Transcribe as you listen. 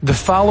The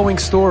following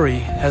story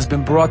has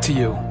been brought to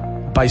you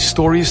by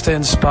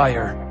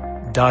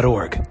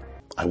StoriesToInspire.org.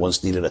 I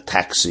once needed a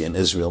taxi in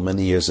Israel.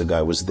 Many years ago,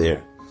 I was there.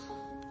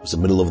 It was the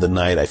middle of the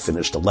night. I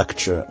finished a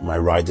lecture. My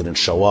ride didn't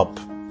show up.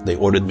 They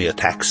ordered me a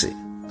taxi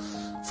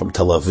from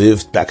Tel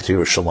Aviv back to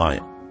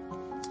Yerushalayim.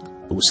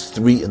 It was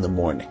 3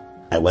 a.m.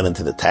 I went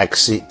into the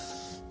taxi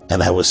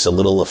and I was a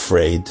little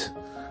afraid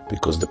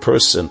because the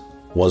person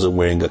wasn't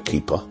wearing a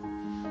kippah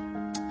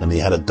and he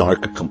had a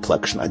darker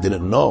complexion. I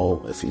didn't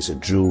know if he's a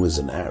Jew, is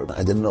an Arab. I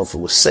didn't know if it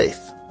was safe.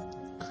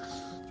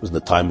 It was the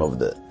time of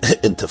the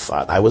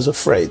Intifada. I was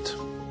afraid.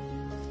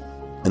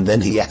 And then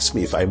he asked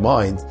me if I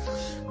mind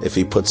if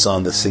he puts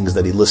on the things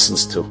that he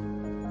listens to.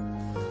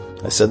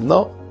 I said,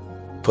 no,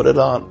 put it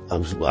on.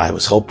 I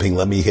was hoping,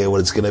 let me hear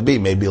what it's going to be.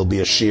 Maybe it'll be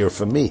a shiur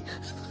for me.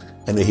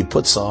 And he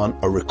puts on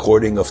a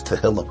recording of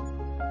Tehillim.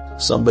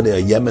 Somebody,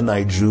 a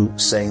Yemenite Jew,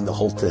 saying the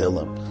whole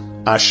Tehillim.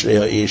 Ashrei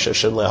ha'ish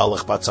asher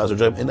lehalach b'atzaz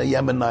ha'Jayim, in a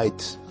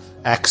Yemenite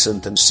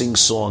accent and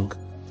sing-song.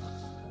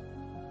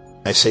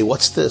 I say,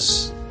 what's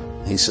this?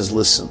 He says,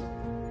 listen,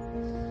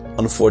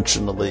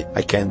 unfortunately,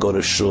 I can't go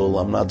to shul.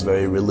 I'm not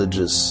very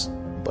religious,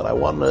 but I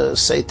want to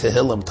say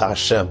Tehillim to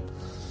Hashem.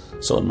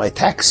 So in my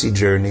taxi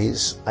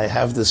journeys, I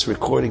have this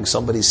recording.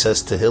 Somebody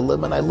says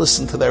Tehillim, and I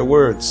listen to their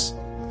words.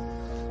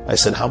 I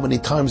said, how many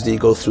times do you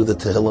go through the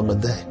Tehillim a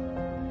day?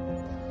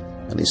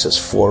 And he says,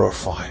 4 or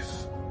 5.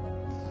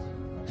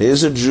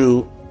 Here's a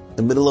Jew in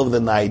the middle of the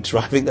night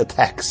driving a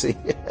taxi.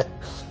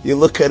 You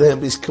look at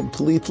him, he's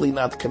completely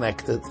not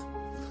connected.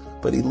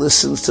 But he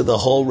listens to the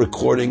whole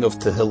recording of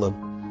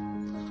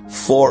Tehillim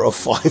 4 or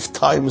 5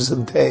 times a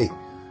day.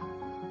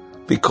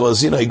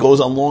 Because, he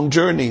goes on long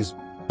journeys.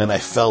 And I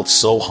felt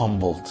so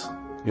humbled.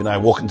 I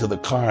walked into the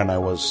car and I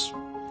was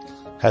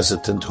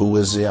hesitant. Who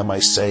is he? Am I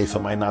safe?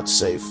 Am I not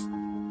safe?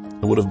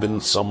 It would have been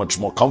so much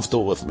more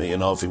comfortable with me,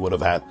 if he would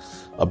have had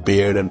a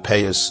beard and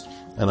payas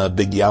and a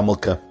big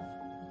yarmulke.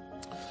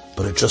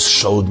 But it just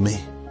showed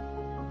me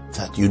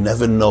that you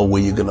never know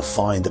where you're going to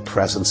find the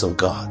presence of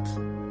God,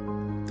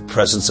 the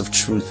presence of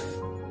truth,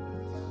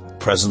 the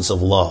presence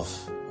of love.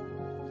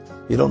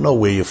 You don't know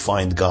where you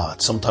find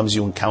God. Sometimes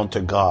you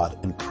encounter God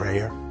in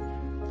prayer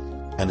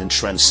and in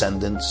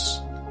transcendence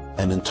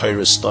and in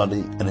Torah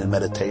study and in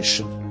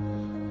meditation.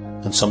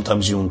 And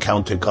sometimes you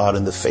encounter God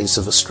in the face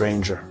of a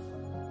stranger,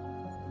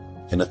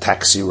 in a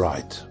taxi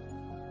ride.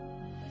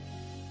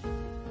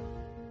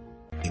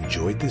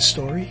 Enjoyed this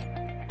story?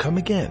 Come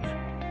again.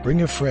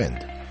 Bring a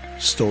friend.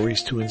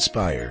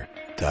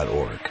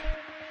 StoriesToInspire.org